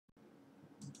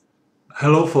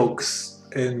Hello folks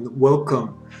and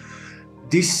welcome.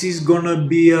 This is gonna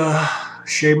be a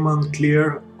Shaman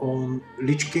clear on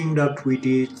Lich King that we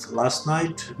did last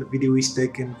night. The video is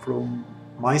taken from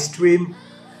my stream.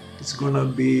 It's gonna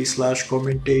be slash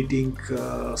commentating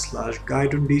slash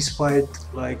guide on this fight.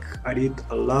 Like, I did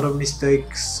a lot of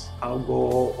mistakes, I'll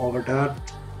go over that.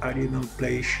 I didn't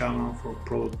play Shaman for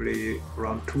probably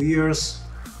around 2 years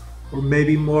or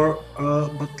maybe more,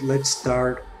 but let's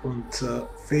start on the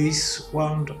phase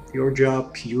 1. Your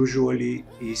job usually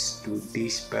is to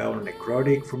dispel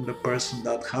necrotic from the person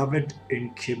that have it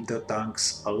and keep the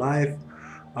tanks alive,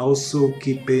 also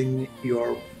keeping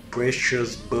your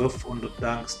precious buff on the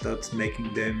tanks, that's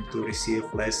making them to receive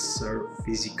lesser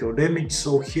physical damage.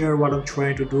 So here what I'm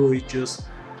trying to do is just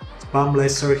spam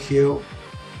lesser heal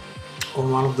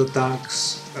on one of the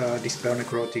tanks, dispel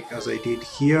necrotic as I did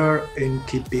here, and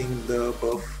keeping the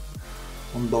buff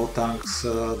on both tanks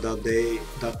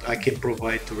that I can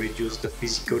provide to reduce the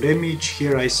physical damage.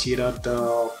 Here I see that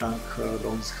the tank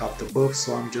don't have the buff,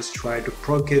 so I'm just trying to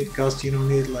proc it, casting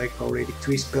on it like already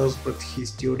 3 spells, but he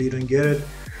still didn't get it.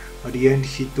 At the end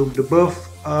he took the buff.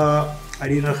 I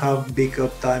didn't have big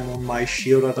uptime on my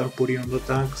shield that I'm putting on the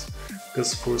tanks,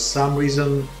 because for some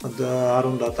reason the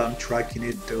add-on that I'm tracking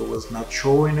it was not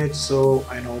showing it, so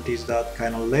I noticed that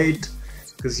kind of late,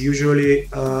 because usually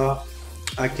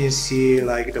I can see,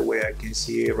 like the way I can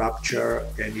see Rapture,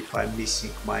 and if I'm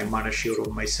missing my mana shield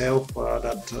on myself,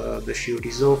 that the shield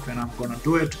is off and I'm gonna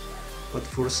do it, but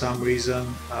for some reason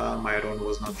my add-on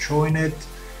was not showing it.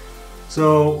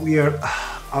 So we are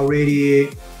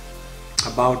already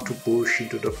about to push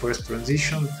into the first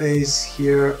transition phase.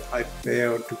 Here I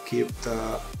failed to keep the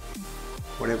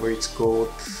whatever it's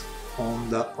called on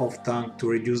the off tank to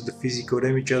reduce the physical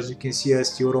damage. As you can see, I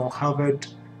still don't have it.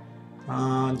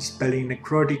 Dispelling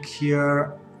necrotic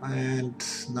here, and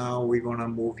now we're gonna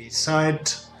move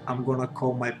inside. I'm gonna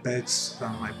call my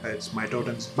my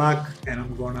totems back, and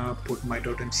I'm gonna put my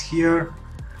totems here.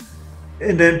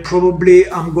 And then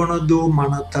probably I'm gonna do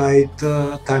mana tide,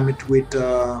 time it with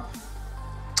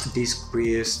this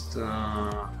priest,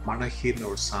 mana hymn,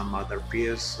 or some other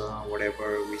priest,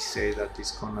 whatever we say that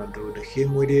is gonna do the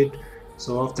hymn with it.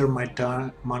 So after my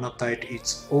mana tide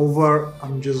it's over,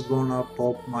 I'm just gonna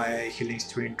pop my healing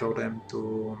stream totem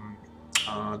to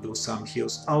do some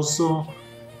heals. Also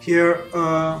here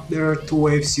there are 2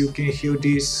 waves you can heal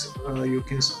this. You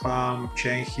can spam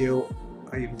chain heal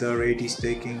if the raid is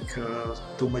taking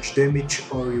too much damage,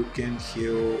 or you can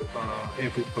heal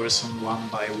every person one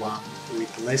by one with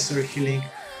lesser healing.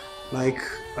 Like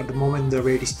at the moment the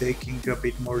raid is taking a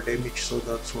bit more damage, so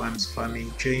that's why I'm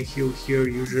spamming chain heal here.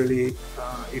 Usually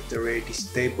if the raid is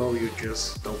stable, you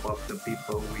just top up the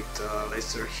people with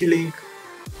lesser healing.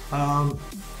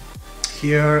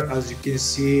 Here as you can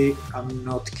see, I'm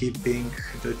not keeping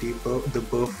the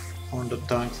buff on the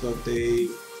tanks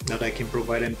that I can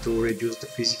provide them to reduce the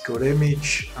physical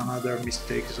damage. Another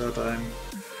mistake that I'm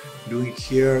doing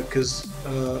here, because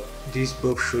this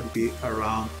buff should be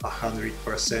around 100%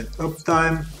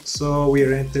 uptime. So we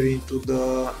are entering into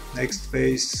the next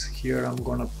phase. Here I'm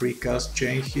gonna precast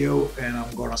chain heal, and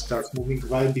I'm gonna start moving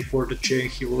right before the chain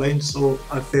heal ends, so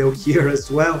I failed here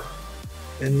as well.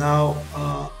 And now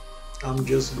I'm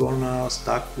just gonna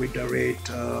stack with the raid,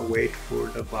 wait for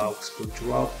the buffs to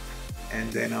drop,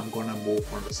 and then I'm gonna move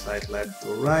on the side left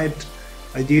or right.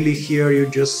 Ideally here you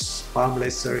just spam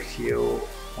lesser heal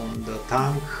on the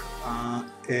tank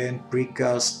and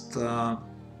precast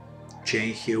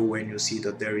chain heal when you see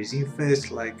that there is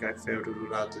infest. Like I failed to do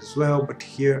that as well, but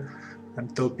here I'm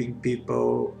topping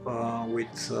people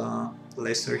with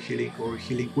lesser healing or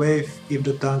healing wave. If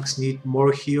the tanks need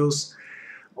more heals,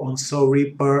 on Soul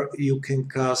Reaper you can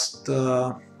cast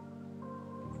the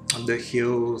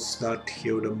heals that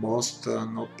heal the most,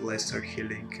 not lesser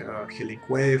healing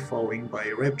wave, following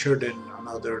by Rapture, then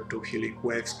another 2 healing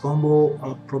waves combo.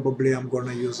 Probably I'm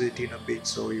gonna use it in a bit,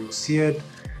 so you'll see it.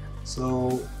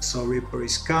 So Reaper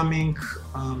is coming.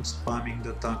 I'm spamming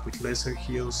the tank with lesser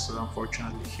heals.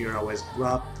 Unfortunately here I was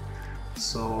grabbed,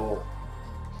 so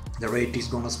the raid is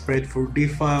gonna spread for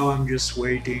defile. I'm just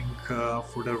waiting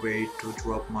for the raid to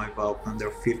drop my bulk under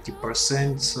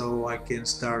 50%, so I can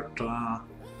start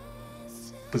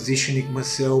positioning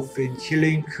myself in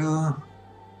healing.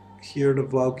 Here the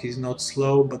Valk is not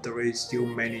slow, but the raid still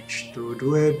managed to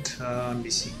do it.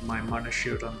 Missing my mana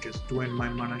shield, I'm just doing my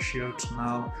mana shield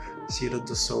now. See that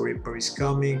the Soul Reaper is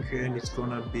coming, and it's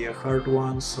gonna be a hard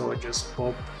one, so I just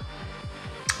pop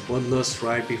Bloodlust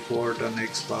right before the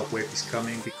next Valk wave is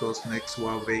coming, because next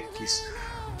Valk wave is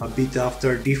a bit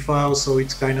after defile, so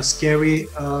it's kind of scary.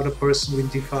 The person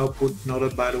with defile put not a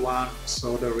bad one,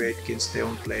 so the raid can stay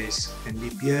on place and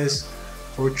DPS.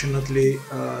 Fortunately,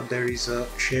 there is a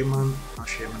shaman,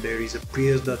 there is a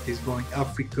priest that is going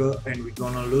Africa, and we're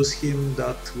gonna lose him.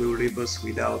 That will leave us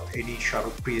without any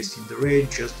shadow priest in the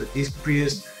raid, just a disc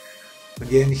priest.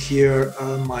 Again here,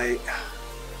 my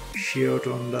shield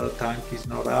on the tank is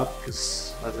not up,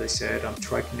 because as I said, I'm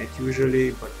tracking it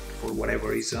usually, but for whatever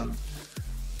reason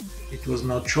it was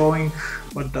not showing,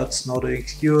 but that's not an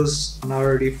excuse.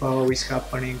 Another defile is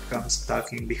happening, I'm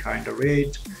stacking behind the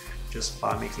raid, just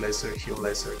spamming lesser heal,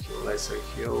 lesser heal, lesser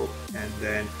heal, and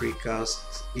then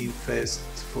precast infest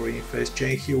for infest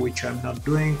chain heal, which I'm not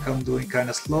doing, I'm doing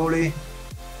kinda slowly.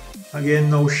 Again,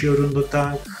 no shield on the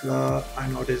tank. I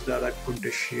noticed that I put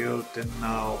the shield, and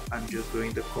now I'm just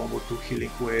doing the combo 2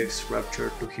 healing waves, rapture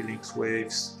 2 healing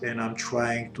waves, and I'm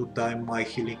trying to time my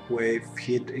healing wave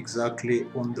hit exactly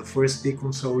on the first tick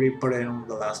on Soul Reaper and on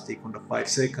the last tick on the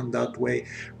 5-second. That way,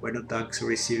 when the tank's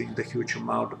receiving the huge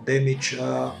amount of damage,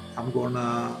 I'm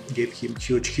gonna give him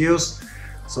huge heals,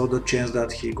 so the chance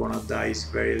that he gonna die is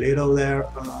very little there.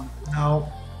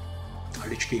 Now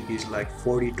Lich King is like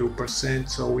 42%,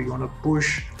 so we're gonna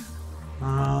push.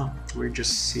 We're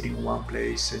just sitting in one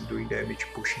place and doing damage,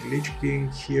 pushing Lich King.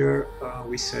 Here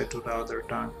we set to the other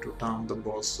tank to down the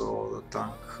boss, so the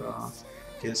tank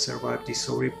can survive this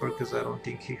Soul Reaper, because I don't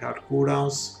think he had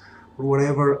cooldowns or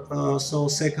whatever. So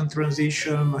second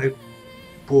transition, I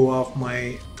pull off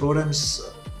my totems.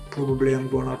 Probably I'm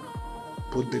gonna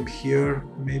put them here,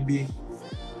 maybe.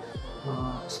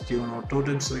 Still no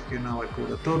totems, okay, now I put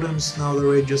the totems. Now the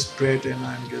raid just spread, and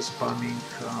I'm just spamming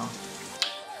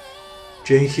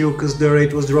chain heal, because the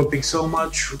raid was dropping so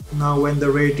much. Now when the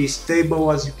raid is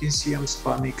stable, as you can see, I'm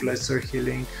spamming lesser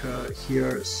healing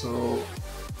here, so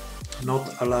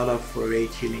not a lot of raid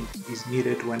healing is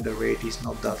needed when the raid is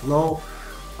not that low.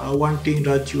 One thing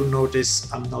that you notice,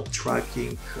 I'm not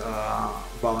tracking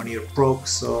Valnir proc,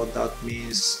 so that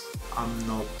means I'm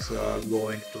not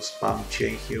going to spam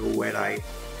chain heal when I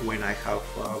have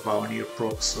Valnir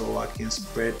proc, so I can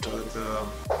spread the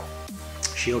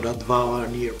shield that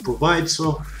Valnir provides.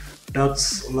 So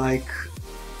that's like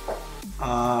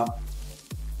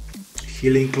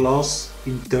healing loss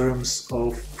in terms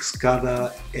of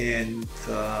Skada and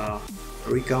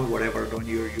recount, whatever don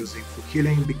you're using for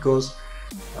healing, because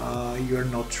you're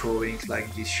not throwing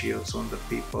like these shields on the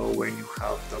people when you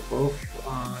have the buff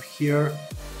here.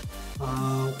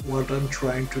 What I'm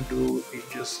trying to do is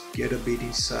just get a bit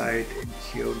inside and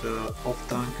heal the off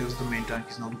tank, because the main tank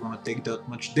is not gonna take that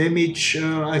much damage.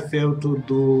 I failed to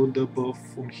do the buff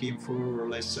on him for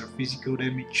lesser physical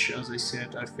damage. As I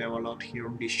said, I fail a lot here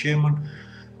on this shaman.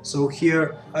 So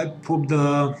here I put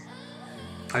the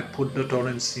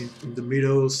totems in the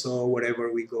middle, so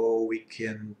wherever we go we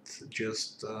can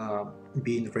just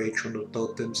be in range on the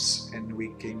totems, and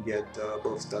we can get the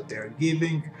buffs that they're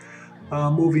giving.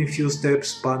 Moving few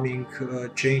steps, spamming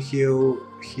chain heal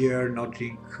here,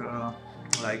 nothing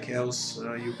like else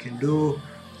you can do.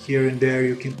 Here and there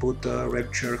you can put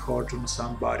Rapture Heart on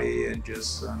somebody, and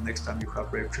just next time you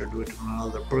have Rapture, do it on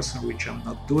another person, which I'm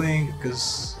not doing,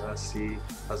 because as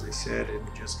I said,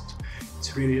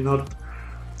 it's really not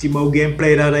Timo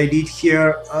gameplay that I did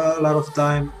here. A lot of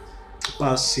time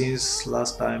passed since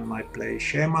last time I played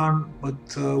Shaman, but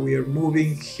we are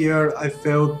moving here. I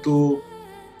failed to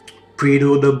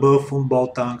pre-do the buff on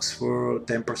both tanks for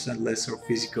 10% lesser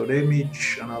physical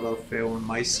damage. Another fail on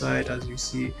my side, as you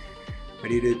see. I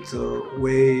did it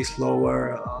way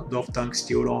slower. The off tank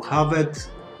still don't have it.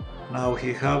 Now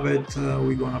he have it.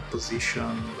 We're gonna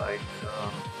position like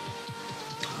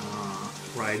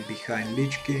right behind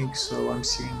Lich King, so I'm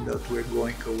seeing that we're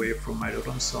going away from my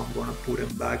totem, so I'm gonna put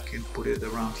him back and put it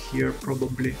around here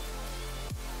probably.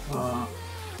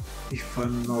 If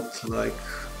I'm not like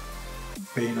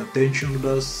paying attention to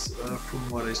this, from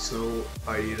what I saw,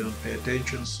 I didn't pay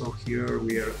attention. So here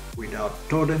we are without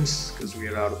totems, because we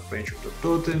are out of range of the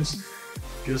totems.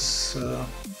 Just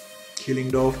killing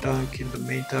the off tank in the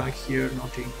main tank here,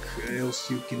 nothing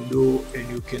else you can do, and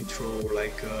you can throw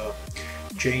like a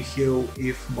chain heal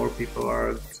if more people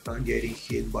are getting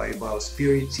hit by Val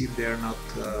spirits, if they're not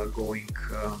going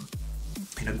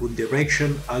in a good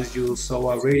direction. As you saw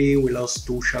already, we lost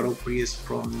 2 shadow priests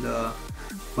from the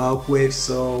bulk wave,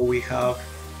 so we have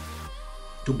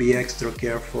to be extra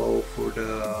careful for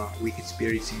the wicked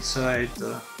spirits inside.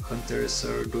 Hunters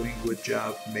are doing good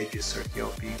job, mages are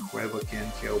helping, whoever can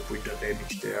help with the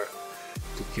damage there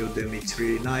to kill them, it's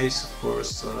really nice. Of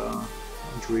course,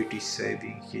 Druid is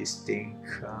saving his thing,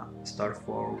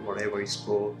 Starfall, whatever it's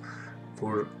called,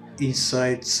 for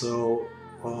inside, so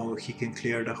he can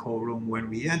clear the whole room when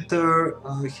we enter.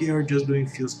 Here just doing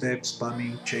few steps,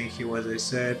 spamming chain heal as I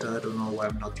said. I don't know why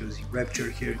I'm not using rapture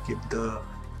here, keep the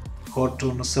hot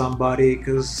on somebody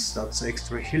because that's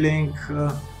extra healing.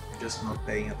 Just not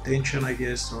paying attention I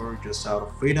guess, or just out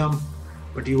of freedom.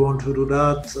 But you want to do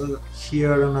that.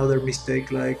 Here another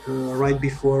mistake, like right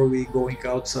before we going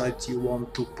outside, you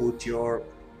want to put your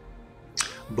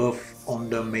buff on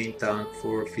the main tank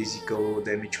for physical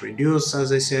damage reduce.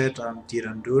 As I said, I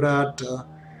didn't do that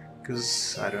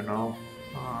because I don't know,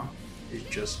 it's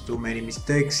just too many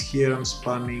mistakes. Here I'm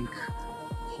spamming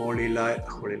holy light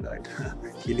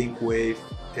healing wave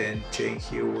and chain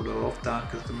heal the off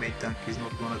tank because the main tank is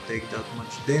not gonna take that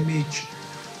much damage.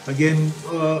 Again,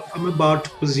 I'm about to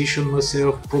position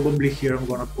myself. Probably here I'm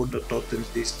gonna put the totems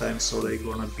this time so they're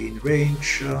gonna be in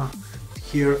range.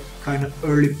 Here kind of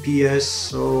early PS,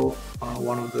 so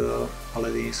one of the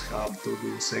paladins have to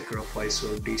do sacrifice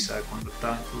or disac on the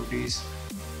tank for this.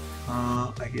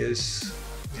 I guess,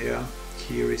 yeah,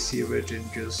 he receive it and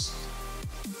just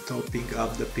topping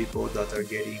up the people that are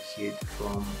getting hit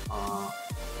from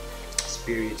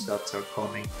spirits that are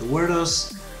coming toward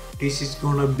us. This is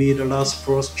gonna be the last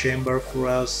frost chamber for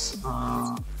us.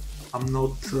 I'm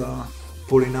not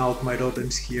pulling out my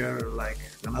totems here, like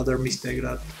another mistake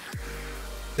that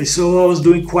I saw I was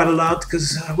doing quite a lot,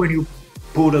 because when you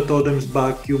pull the totems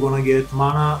back you're gonna get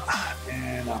mana,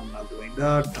 and I'm not doing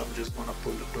that. I'm just gonna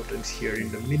put the totems here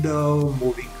in the middle,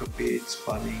 moving a bit,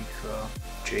 spamming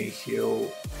chain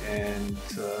heal and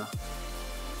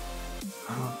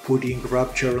putting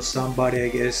rapture on somebody. I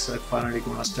guess I'm finally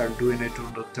gonna start doing it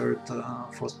on the third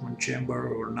Frostmoon chamber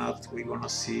or not. We're gonna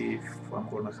see if I'm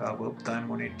gonna have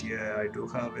uptime on it. Yeah, I do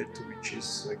have it, which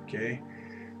is okay.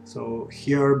 So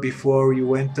here before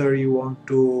you enter you want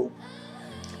to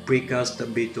precast a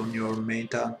bit on your main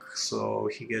tank so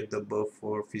he get the buff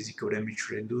for physical damage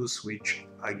reduce, which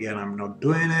again I'm not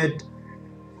doing it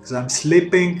because I'm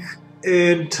sleeping.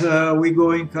 And we're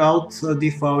going out.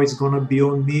 Defile is gonna be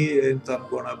on me, and I'm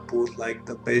gonna put like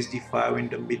the best defile in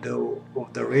the middle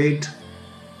of the raid.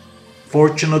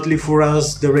 Fortunately for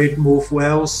us, the raid moved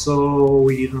well, so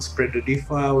we didn't spread the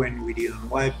defile and we didn't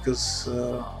wipe, because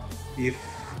if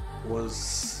it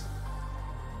was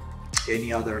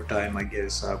any other time I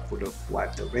guess I could have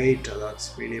wiped the raid.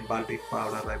 That's really a bad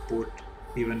defile that I put,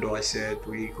 even though I said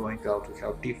we're going out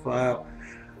without defile.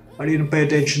 I didn't pay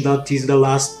attention that is the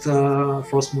last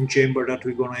Frostmoon chamber that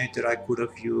we're gonna enter. I could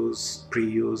have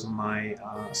pre-used my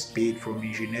speed from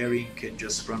engineering and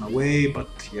just run away, but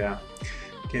yeah.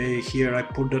 Okay, here I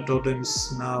put the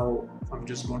totems. Now I'm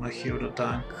just gonna heal the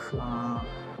tank.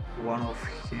 One of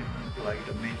him, like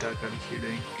the main tank, I'm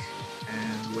healing,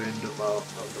 and when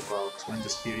the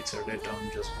spirits are dead, I'm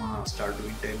just gonna start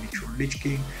doing damage on Lich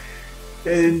King.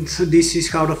 And this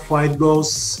is how the fight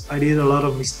goes. I did a lot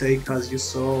of mistakes as you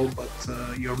saw, but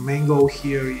your main goal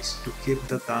here is to keep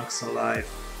the tanks alive,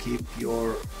 keep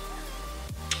your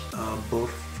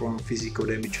buff from physical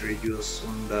damage reduce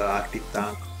on the active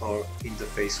tank, or in the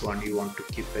phase 1 you want to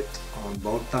keep it on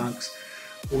both tanks.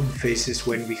 On phases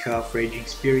when we have raging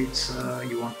spirits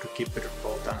you want to keep it on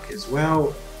both tank as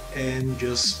well, and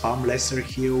just spam lesser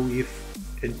heal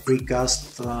and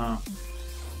precast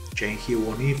chain heal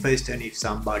on infest, and if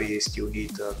somebody still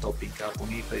needs topping up on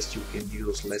infest you can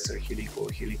use lesser healing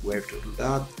or healing wave to do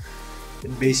that.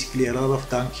 And basically a lot of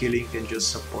tank healing and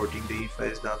just supporting the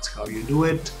infest, that's how you do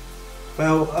it.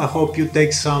 Well, I hope you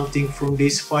take something from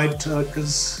this fight,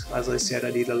 because as I said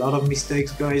I did a lot of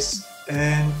mistakes guys,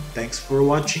 and thanks for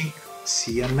watching.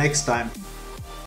 See you next time.